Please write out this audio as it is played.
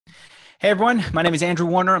Hey everyone, my name is Andrew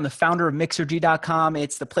Warner. I'm the founder of Mixergy.com.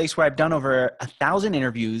 It's the place where I've done over 1,000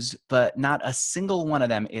 interviews, but not a single one of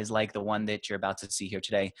them is like the one that you're about to see here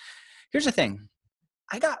today. Here's the thing.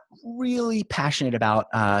 I got really passionate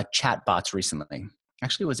about chatbots recently.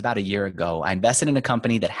 Actually, it was about a year ago. I invested in a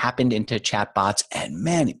company that happened into chatbots, and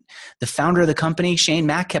man, the founder of the company, Shane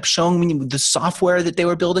Mack, kept showing me the software that they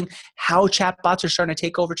were building, how chatbots are starting to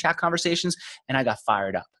take over chat conversations, and I got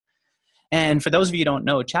fired up. And for those of you who don't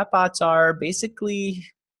know, chatbots are basically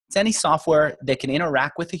it's any software that can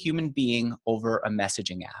interact with a human being over a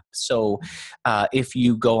messaging app. So if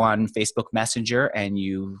you go on Facebook Messenger and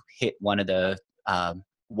you hit one of the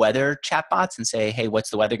weather chatbots and say, hey,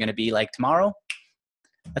 what's the weather going to be like tomorrow?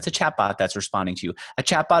 That's a chatbot that's responding to you. A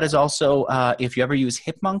chatbot is also, if you ever use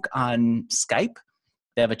Hipmunk on Skype,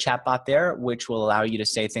 they have a chatbot there, which will allow you to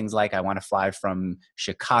say things like, I want to fly from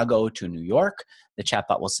Chicago to New York. The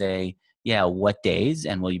chatbot will say, yeah, what days?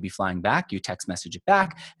 And will you be flying back? You text message it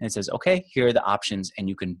back and it says, okay, here are the options, and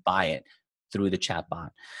you can buy it through the chatbot.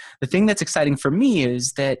 The thing that's exciting for me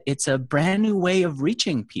is that it's a brand new way of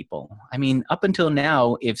reaching people. I mean, up until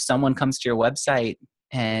now, if someone comes to your website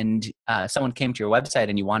and someone came to your website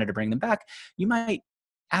and you wanted to bring them back, you might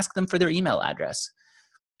ask them for their email address.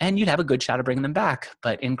 And you'd have a good shot of bringing them back.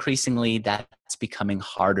 But increasingly, that's becoming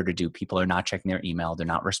harder to do. People are not checking their email. They're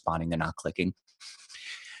not responding. They're not clicking.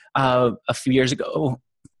 A few years ago,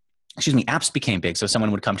 apps became big. So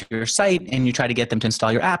someone would come to your site and you try to get them to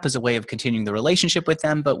install your app as a way of continuing the relationship with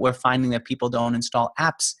them. But we're finding that people don't install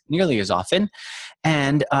apps nearly as often.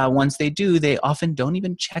 And once they do, they often don't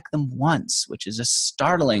even check them once, which is a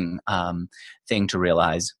startling thing to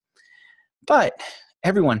realize. But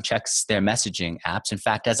everyone checks their messaging apps. In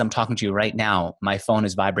fact, as I'm talking to you right now, my phone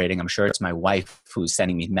is vibrating. I'm sure it's my wife who's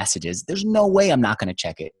sending me messages. There's no way I'm not going to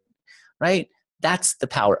check it, right? That's the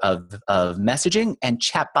power of messaging, and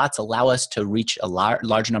chatbots allow us to reach a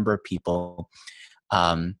large number of people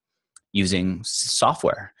using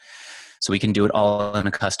software. So we can do it all in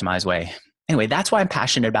a customized way. Anyway, that's why I'm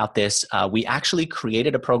passionate about this. We actually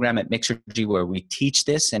created a program at Mixergy where we teach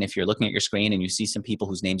this. And if you're looking at your screen and you see some people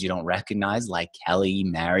whose names you don't recognize, like Kelly,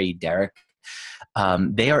 Mary, Derek,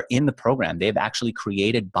 they are in the program. They've actually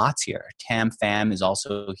created bots here. Tam Pham is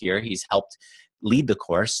also here. He's helped lead the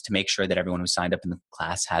course to make sure that everyone who signed up in the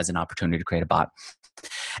class has an opportunity to create a bot.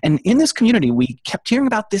 And in this community, we kept hearing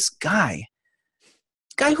about this guy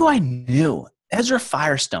who I knew, Ezra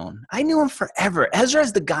Firestone. I knew him forever. Ezra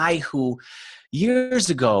is the guy who years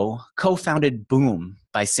ago co-founded Boom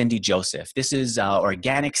by Cindy Joseph. This is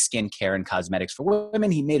organic skincare and cosmetics for women.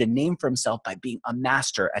 He made a name for himself by being a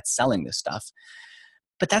master at selling this stuff.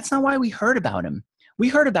 But that's not why we heard about him. We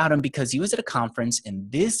heard about him because he was at a conference,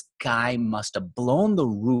 and this guy must have blown the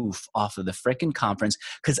roof off of the frickin' conference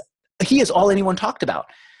because he is all anyone talked about.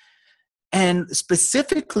 And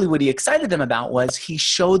specifically what he excited them about was he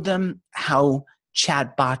showed them how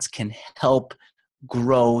chatbots can help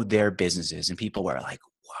grow their businesses. And people were like,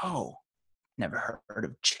 whoa, never heard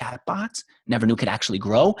of chatbots, never knew could actually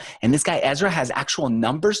grow. And this guy Ezra has actual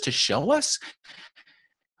numbers to show us.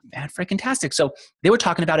 Man, freaking tastic. So they were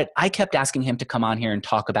talking about it. I kept asking him to come on here and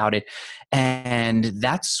talk about it. And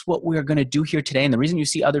that's what we're going to do here today. And the reason you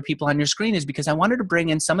see other people on your screen is because I wanted to bring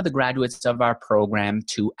in some of the graduates of our program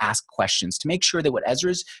to ask questions, to make sure that what Ezra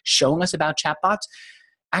is showing us about chatbots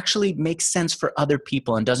actually makes sense for other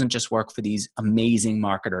people and doesn't just work for these amazing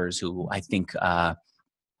marketers who I think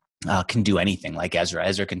can do anything like Ezra.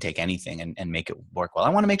 Ezra can take anything and make it work well. I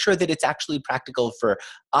want to make sure that it's actually practical for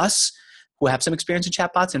us who have some experience in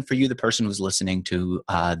chatbots, and for you, the person who's listening to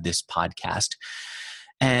this podcast.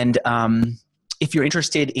 And if you're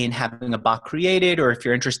interested in having a bot created, or if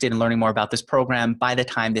you're interested in learning more about this program, by the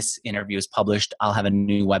time this interview is published, I'll have a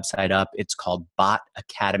new website up. It's called Bot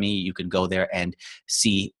Academy. You can go there and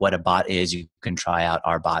see what a bot is. You can try out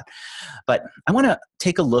our bot. But I want to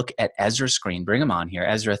take a look at Ezra's screen. Bring him on here.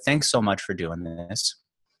 Ezra, thanks so much for doing this.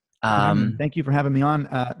 Thank you for having me on.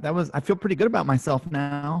 I feel pretty good about myself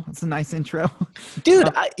now. It's a nice intro. Dude,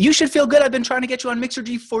 you should feel good. I've been trying to get you on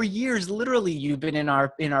Mixergy for years. Literally, you've been in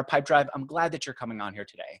our pipe drive. I'm glad that you're coming on here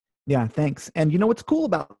today. Yeah, thanks. And you know what's cool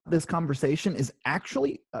about this conversation is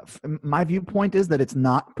actually, my viewpoint is that it's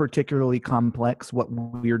not particularly complex what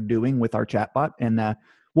we're doing with our chatbot. And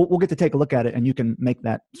we'll get to take a look at it and you can make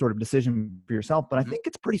that sort of decision for yourself. But I think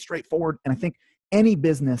it's pretty straightforward. And I think any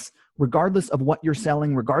business, regardless of what you're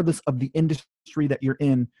selling, regardless of the industry that you're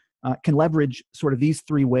in, can leverage sort of these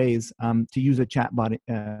three ways to use a chatbot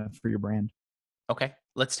for your brand. Okay,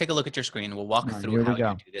 let's take a look at your screen. We'll walk through how you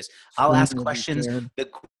do this. Screen I'll ask questions. The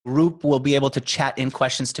group will be able to chat in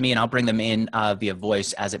questions to me, and I'll bring them in via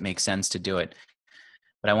voice as it makes sense to do it.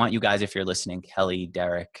 But I want you guys, if you're listening, Kelly,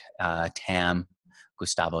 Derek, Tam,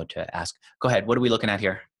 Gustavo, to ask. Go ahead. What are we looking at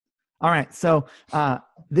here? All right. So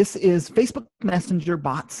this is Facebook Messenger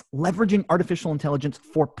bots leveraging artificial intelligence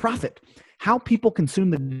for profit. How people consume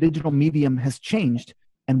the digital medium has changed,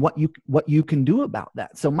 and what you can do about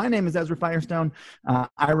that. So my name is Ezra Firestone.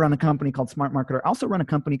 I run a company called Smart Marketer. I also run a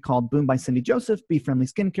company called Boom by Cindy Joseph, Be Friendly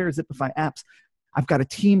Skincare, Zipify Apps. I've got a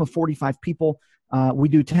team of 45 people. We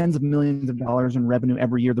do tens of millions of dollars in revenue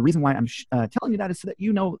every year. The reason why I'm telling you that is so that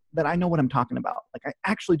you know that I know what I'm talking about. Like, I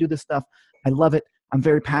actually do this stuff. I love it. I'm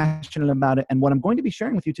very passionate about it. And what I'm going to be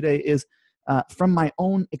sharing with you today is from my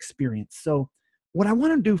own experience. So what I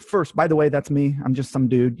want to do first, by the way, that's me. I'm just some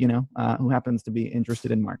dude, who happens to be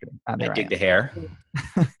interested in marketing. I dig the hair.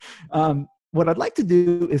 What I'd like to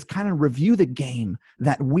do is kind of review the game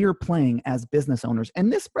that we're playing as business owners.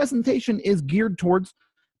 And this presentation is geared towards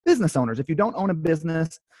business owners. If you don't own a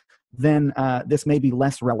business, then this may be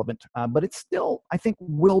less relevant. But it still, I think,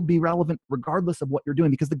 will be relevant regardless of what you're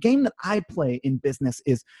doing, because the game that I play in business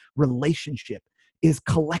is relationship, is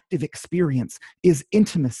collective experience, is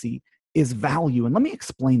intimacy, is value. And let me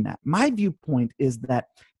explain that. My viewpoint is that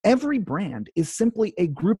every brand is simply a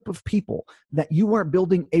group of people that you are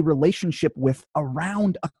building a relationship with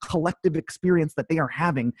around a collective experience that they are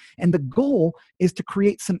having. And the goal is to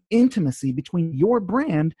create some intimacy between your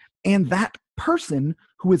brand and that person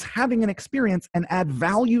who is having an experience and add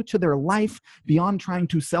value to their life beyond trying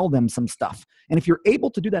to sell them some stuff. And if you're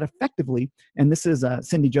able to do that effectively, and this is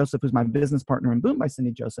Cindy Joseph, who's my business partner in Boom by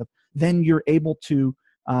Cindy Joseph, then you're able to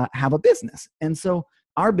have a business. And so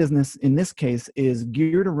our business in this case is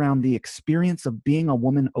geared around the experience of being a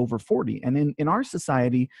woman over 40. And in our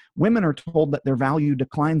society, women are told that their value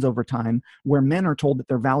declines over time, where men are told that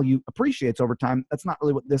their value appreciates over time. That's not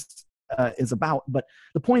really what this is about. But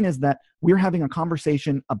the point is that we're having a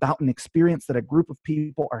conversation about an experience that a group of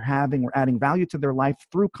people are having. We're adding value to their life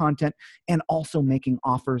through content and also making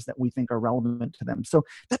offers that we think are relevant to them. So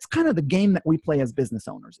that's kind of the game that we play as business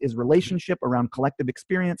owners, is relationship around collective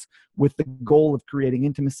experience with the goal of creating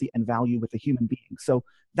intimacy and value with a human being. So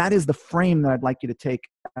that is the frame that I'd like you to take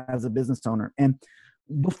as a business owner. And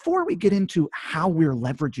before we get into how we're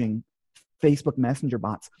leveraging Facebook Messenger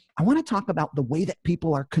bots, I want to talk about the way that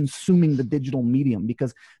people are consuming the digital medium,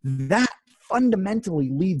 because that fundamentally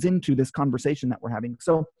leads into this conversation that we're having.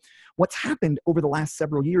 So what's happened over the last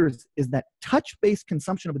several years is that touch-based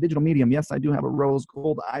consumption of a digital medium. Yes, I do have a rose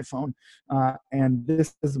gold iPhone. And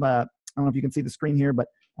this is, I don't know if you can see the screen here, but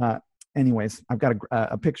anyways, I've got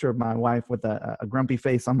a picture of my wife with a grumpy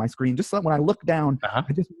face on my screen. Just so when I look down, I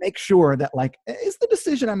just make sure that, like, is the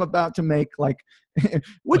decision I'm about to make, like,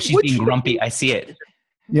 she's being grumpy. I see it.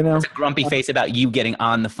 It's a grumpy face about you getting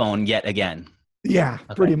on the phone yet again. Yeah,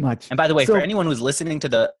 okay. Pretty much. And by the way, for anyone who's listening to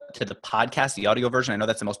the podcast, the audio version, I know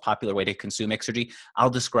that's the most popular way to consume Mixergy. I'll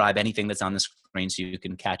describe anything that's on the screen so you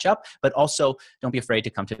can catch up. But also, don't be afraid to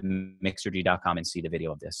come to Mixergy.com and see the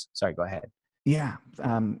video of this. Sorry, go ahead. Yeah,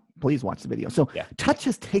 please watch the video. So touch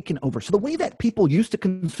has taken over. So the way that people used to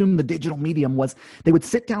consume the digital medium was they would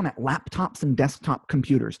sit down at laptops and desktop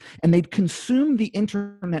computers, and they'd consume the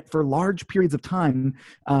internet for large periods of time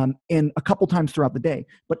and a couple times throughout the day.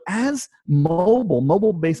 But as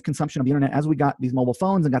mobile-based consumption of the internet, as we got these mobile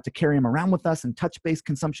phones and got to carry them around with us, and touch-based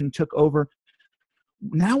consumption took over,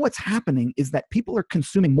 now what's happening is that people are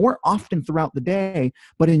consuming more often throughout the day,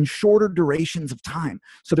 but in shorter durations of time.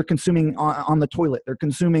 So they're consuming on the toilet, they're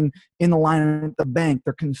consuming in the line at the bank,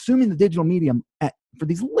 they're consuming the digital medium for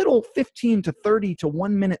these little 15 to 30 to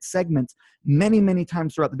 1 minute segments many, many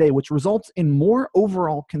times throughout the day, which results in more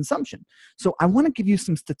overall consumption. So I want to give you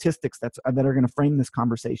some statistics that are going to frame this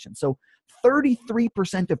conversation. So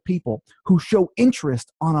 33% of people who show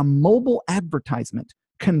interest on a mobile advertisement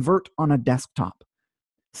convert on a desktop.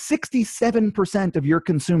 67% of your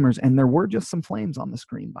consumers, and there were just some flames on the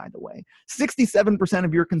screen, by the way, 67%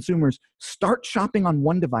 of your consumers start shopping on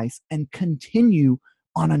one device and continue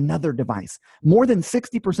on another device. More than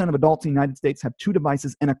 60% of adults in the United States have 2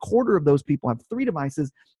 devices, and a quarter of those people have 3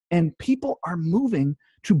 devices, and people are moving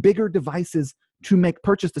to bigger devices to make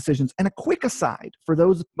purchase decisions. And a quick aside for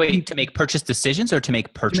those— to make purchase decisions or to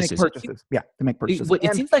make purchases? To make purchases. Yeah, to make purchases.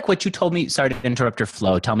 It seems like what you told me, sorry to interrupt your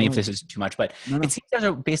flow, tell me if this is too much, but it seems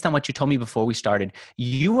that based on what you told me before we started,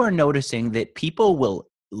 you are noticing that people will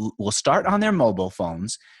start on their mobile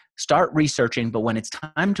phones, start researching, but when it's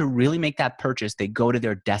time to really make that purchase, they go to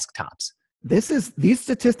their desktops. These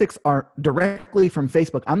statistics are directly from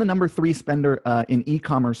Facebook. I'm the number 3 spender in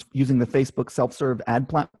e-commerce using the Facebook self-serve ad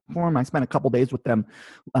platform. I spent a couple days with them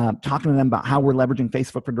talking to them about how we're leveraging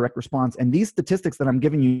Facebook for direct response. And these statistics that I'm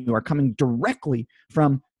giving you are coming directly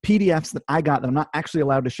from PDFs that I got that I'm not actually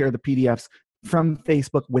allowed to share the PDFs from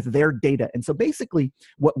Facebook with their data. And so basically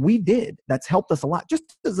what we did that's helped us a lot,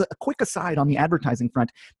 just as a quick aside on the advertising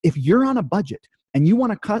front, if you're on a budget and you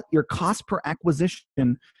want to cut your cost per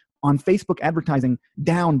acquisition on Facebook advertising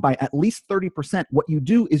down by at least 30%, what you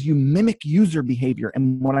do is you mimic user behavior.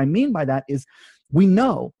 And what I mean by that is we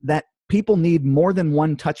know that people need more than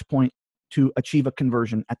one touch point to achieve a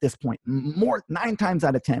conversion at this point. 9 times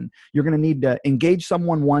out of 10, you're going to need to engage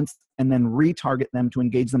someone once and then retarget them to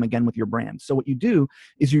engage them again with your brand. So what you do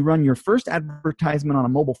is you run your first advertisement on a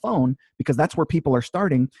mobile phone because that's where people are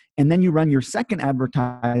starting. And then you run your second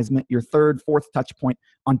advertisement, your third, fourth touch point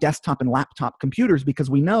on desktop and laptop computers, because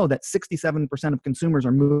we know that 67% of consumers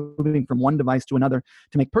are moving from one device to another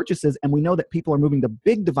to make purchases. And we know that people are moving to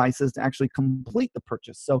big devices to actually complete the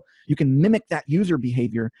purchase. So you can mimic that user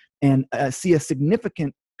behavior and see a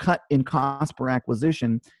significant cut in cost per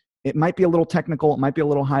acquisition. It might be a little technical, it might be a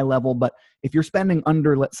little high level, but if you're spending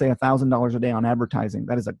under, let's say, $1,000 a day on advertising,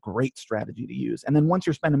 that is a great strategy to use. And then once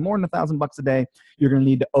you're spending more than $1,000 a day, you're going to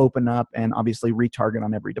need to open up and obviously retarget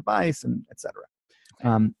on every device and et cetera.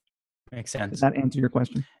 Makes sense. Does that answer your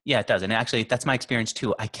question? Yeah, it does. And actually, that's my experience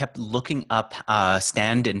too. I kept looking up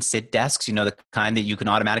stand and sit desks, the kind that you can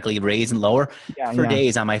automatically raise and lower for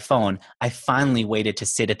days on my phone. I finally waited to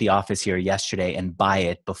sit at the office here yesterday and buy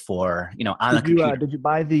it before, on a computer. Did you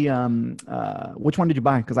buy the, which one did you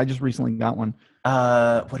buy? Because I just recently got one.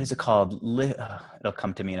 What is it called? It'll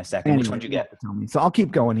come to me in a second. Anyway, which one did you get? Tell me. So I'll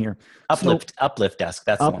keep going here. Uplift desk.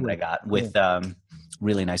 That's the one I got with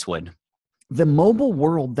really nice wood. The mobile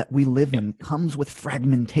world that we live in comes with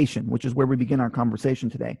fragmentation, which is where we begin our conversation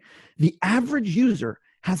today. The average user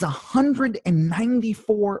has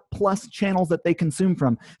 194 plus channels that they consume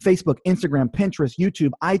from: Facebook, Instagram, Pinterest,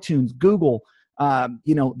 YouTube, iTunes, Google.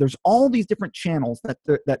 There's all these different channels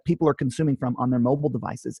that people are consuming from on their mobile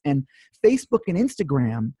devices. And Facebook and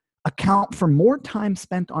Instagram account for more time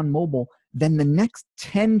spent on mobile than the next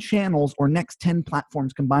 10 channels or next 10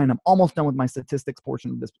 platforms combined. I'm almost done with my statistics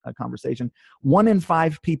portion of this conversation. 1 in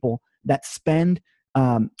 5 people that spend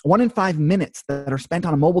 1 in 5 minutes that are spent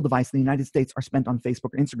on a mobile device in the United States are spent on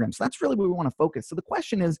Facebook or Instagram. So that's really where we want to focus. So the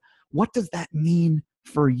question is, what does that mean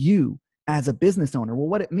for you as a business owner? Well,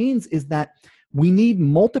 what it means is that we need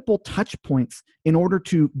multiple touch points in order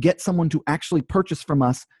to get someone to actually purchase from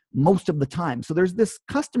us most of the time. So there's this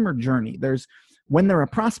customer journey. There's when they're a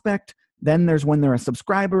prospect, then there's when they're a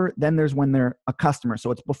subscriber, then there's when they're a customer.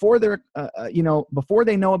 So it's before they're, before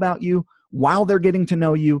they know about you, while they're getting to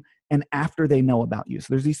know you, and after they know about you. So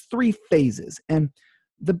there's these 3 phases. And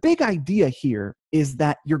the big idea here is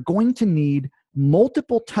that you're going to need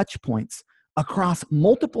multiple touch points across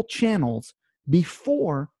multiple channels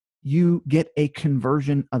before you get a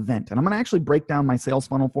conversion event. And I'm going to actually break down my sales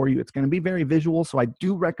funnel for you. It's going to be very visual, so I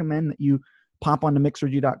do recommend that you pop onto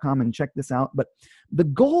mixergy.com and check this out. But the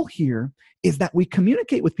goal here is that we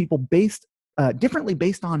communicate with people differently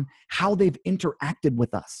based on how they've interacted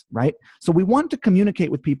with us, right? So we want to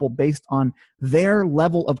communicate with people based on their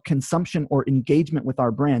level of consumption or engagement with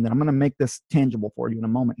our brand. And I'm going to make this tangible for you in a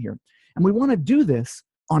moment here. And we want to do this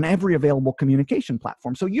on every available communication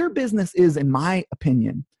platform. So your business is, in my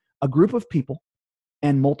opinion, a group of people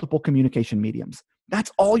and multiple communication mediums.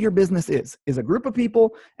 That's all your business is a group of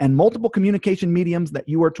people and multiple communication mediums that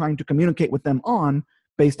you are trying to communicate with them on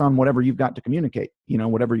based on whatever you've got to communicate,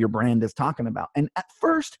 whatever your brand is talking about. And at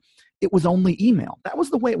first, it was only email. That was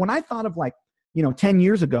the way, when I thought of 10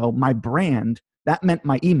 years ago, my brand, that meant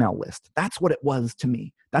my email list. That's what it was to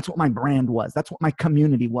me. That's what my brand was. That's what my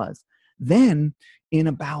community was. Then in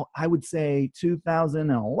about, I would say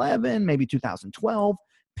 2011, maybe 2012,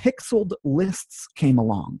 pixeled lists came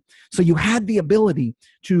along. So you had the ability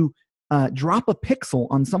to drop a pixel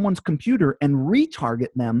on someone's computer and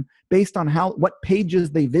retarget them based on what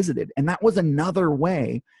pages they visited. And that was another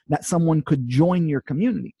way that someone could join your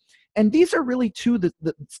community. And these are really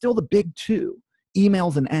still the big 2,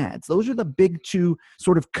 emails and ads. Those are the big 2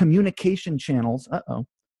 sort of communication channels.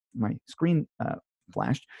 My screen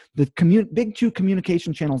flashed. The big 2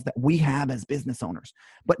 communication channels that we have as business owners.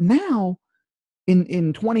 But now,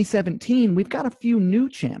 in 2017, we've got a few new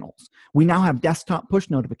channels. We now have desktop push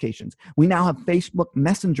notifications. We now have Facebook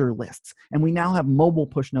Messenger lists, and we now have mobile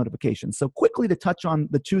push notifications. So quickly to touch on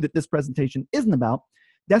the 2 that this presentation isn't about,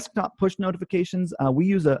 desktop push notifications, we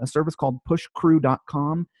use a service called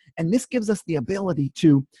pushcrew.com. And this gives us the ability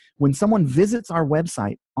to, when someone visits our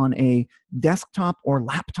website on a desktop or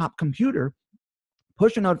laptop computer,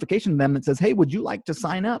 push a notification to them that says, hey, would you like to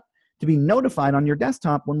sign up to be notified on your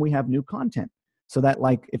desktop when we have new content? So that,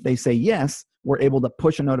 like, if they say yes, we're able to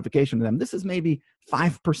push a notification to them. This is maybe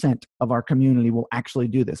 5% of our community will actually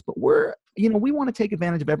do this, but we want to take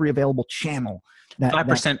advantage of every available channel.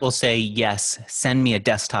 5% will say, yes, send me a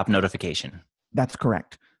desktop notification. That's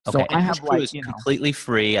correct. Okay. So I have Push Crew is completely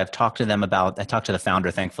free. I talked to the founder.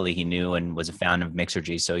 Thankfully, he knew and was a fan of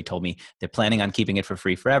Mixergy. So he told me they're planning on keeping it for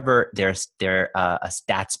free forever. They're a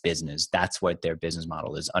stats business. That's what their business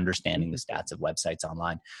model is, understanding the stats of websites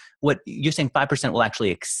online. What you're saying, 5% will actually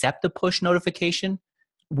accept the push notification?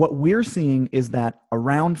 What we're seeing is that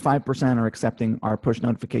around 5% are accepting our push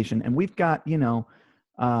notification. And we've got,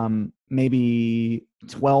 maybe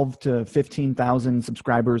 12 to 15,000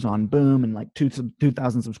 subscribers on Boom and like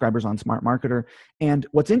 2,000 subscribers on Smart Marketer. And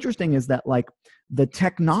what's interesting is that, like, the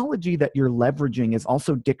technology that you're leveraging is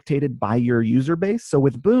also dictated by your user base. So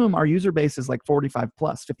with Boom, our user base is like 45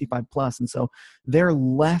 plus, 55 plus. And so they're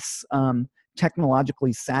less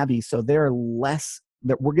technologically savvy. So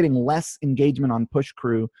we're getting less engagement on Push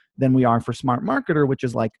Crew than we are for Smart Marketer, which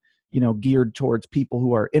is like, geared towards people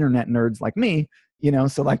who are internet nerds like me.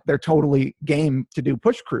 So like they're totally game to do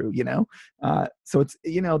Push Crew, so it's,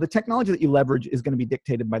 the technology that you leverage is going to be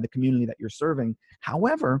dictated by the community that you're serving.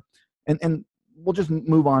 However, and we'll just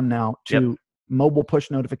move on now to mobile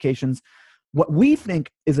push notifications. What we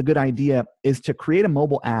think is a good idea is to create a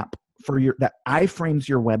mobile app that iframes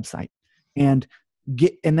your website and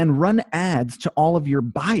then run ads to all of your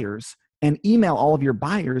buyers and email all of your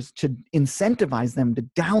buyers to incentivize them to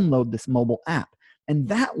download this mobile app. And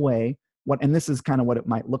that way, and this is kind of what it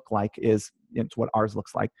might look like, it's what ours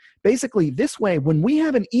looks like. Basically, this way, when we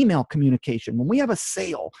have an email communication, when we have a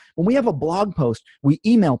sale, when we have a blog post, we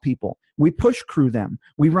email people, we push crew them,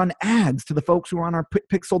 we run ads to the folks who are on our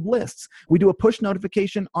pixeled lists, we do a push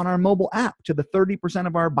notification on our mobile app to the 30%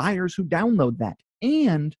 of our buyers who download that,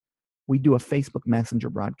 and we do a Facebook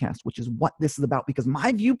Messenger broadcast, which is what this is about. Because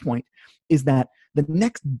my viewpoint is that the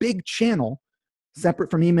next big channel,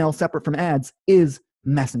 separate from email, separate from ads, is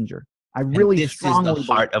Messenger. I really strongly this is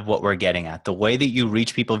the heart of what we're getting at. The way that you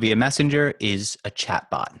reach people via Messenger is a chat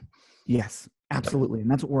bot. Yes, absolutely.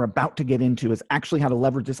 And that's what we're about to get into, is actually how to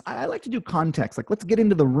leverage this. I like to do context. Like, let's get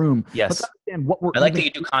into the room. Yes. Let's understand what we're I like that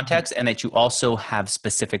you do context and that you also have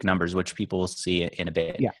specific numbers, which people will see in a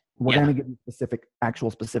bit. Yeah. We're going to give you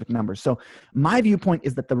actual specific numbers. So my viewpoint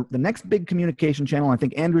is that the next big communication channel, I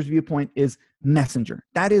think Andrew's viewpoint, is Messenger.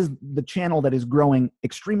 That is the channel that is growing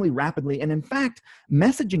extremely rapidly. And in fact,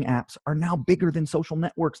 messaging apps are now bigger than social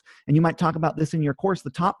networks. And you might talk about this in your course.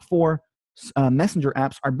 The top 4 messenger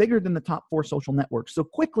apps are bigger than the top 4 social networks. So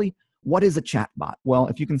quickly, what is a chatbot? Well,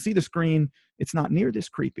 if you can see the screen, it's not near this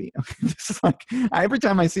creepy. This is like, every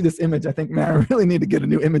time I see this image, I think, man, I really need to get a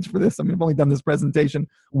new image for this. I mean, I've only done this presentation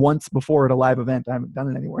once before at a live event. I haven't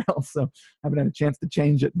done it anywhere else, so I haven't had a chance to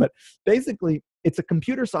change it. But basically, it's a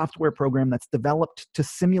computer software program that's developed to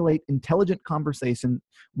simulate intelligent conversation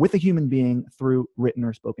with a human being through written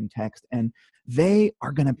or spoken text. And they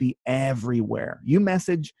are going to be everywhere. You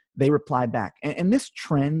message, they reply back. And this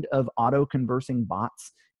trend of auto-conversing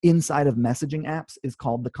bots inside of messaging apps is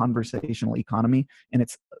called the conversational economy, and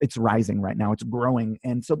it's rising right now. It's growing.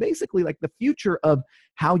 And so basically, like, the future of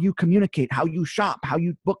how you communicate, how you shop, how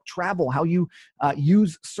you book travel, how you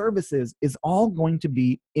use services is all going to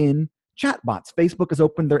be in chatbots. Facebook has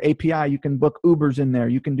opened their API. You can book Ubers in there.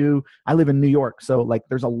 I live in New York, so like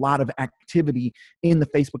there's a lot of activity in the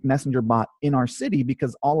Facebook Messenger bot in our city,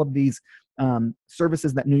 because all of these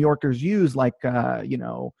services that New Yorkers use, like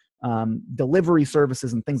delivery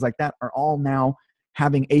services and things like that, are all now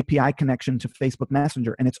having API connection to Facebook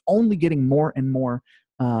Messenger. And it's only getting more and more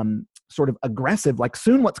sort of aggressive. Like,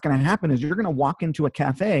 soon what's going to happen is you're going to walk into a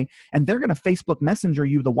cafe and they're going to Facebook Messenger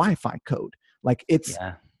you the Wi-Fi code. Like,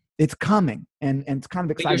 it's coming, and it's kind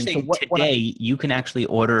of exciting. But you're saying today you can actually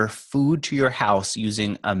order food to your house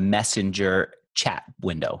using a Messenger chat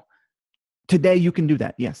window. Today you can do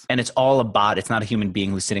that, yes. And it's all a bot. It's not a human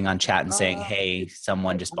being who's sitting on chat and saying, hey,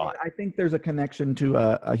 someone just bought. I think there's a connection to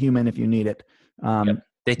a human if you need it.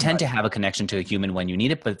 They tend to have a connection to a human when you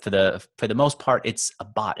need it, but for the most part, it's a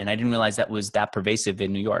bot. And I didn't realize that was that pervasive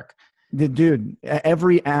in New York. Dude,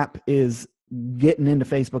 every app is getting into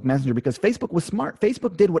Facebook Messenger because Facebook was smart.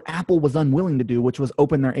 Facebook did what Apple was unwilling to do, which was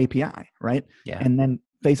open their API, right? Yeah. And then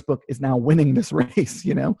Facebook is now winning this race,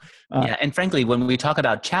 you know? Yeah, and frankly, when we talk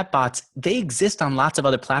about chatbots, they exist on lots of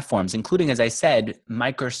other platforms, including, as I said,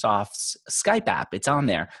 Microsoft's Skype app. It's on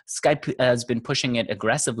there. Skype has been pushing it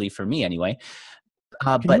aggressively for me anyway.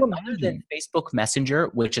 Can But you other than imagine? Facebook Messenger,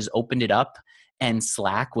 which has opened it up, and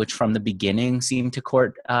Slack, which from the beginning seemed to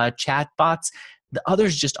court chatbots, the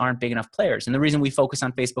others just aren't big enough players. And the reason we focus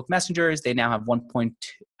on Facebook Messenger is they now have 1.2,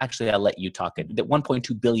 actually, I'll let you talk it, that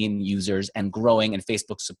 1.2 billion users and growing, and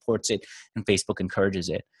Facebook supports it and Facebook encourages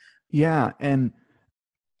it. Yeah. And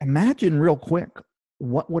imagine real quick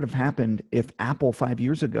what would have happened if Apple 5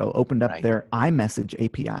 years ago opened up Right. their iMessage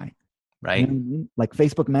API. Right. You know what I mean? Like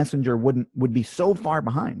Facebook Messenger would be so far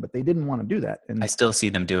behind, but they didn't want to do that. And I still see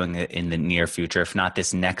them doing it in the near future. If not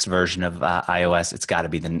this next version of iOS, it's got to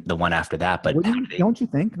be the one after that. But don't you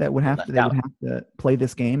think that would have left to, they would out. have to play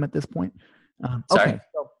this game at this point? Sorry. Okay.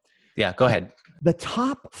 So Yeah, go ahead. the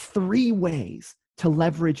top 3 ways to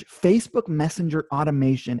leverage Facebook Messenger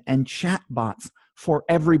automation and chatbots for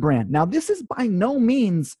every brand. Now, this is by no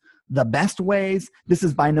means the best ways. This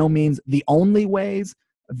is by no means the only ways.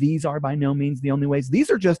 These are by no means the only ways. These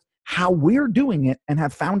are just how we're doing it and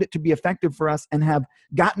have found it to be effective for us and have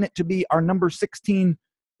gotten it to be our number 16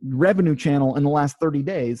 revenue channel in the last 30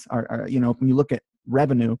 days. You know, when you look at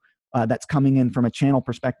revenue that's coming in from a channel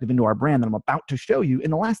perspective into our brand that I'm about to show you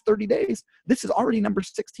in the last 30 days, this is already number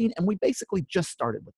 16. And we basically just started with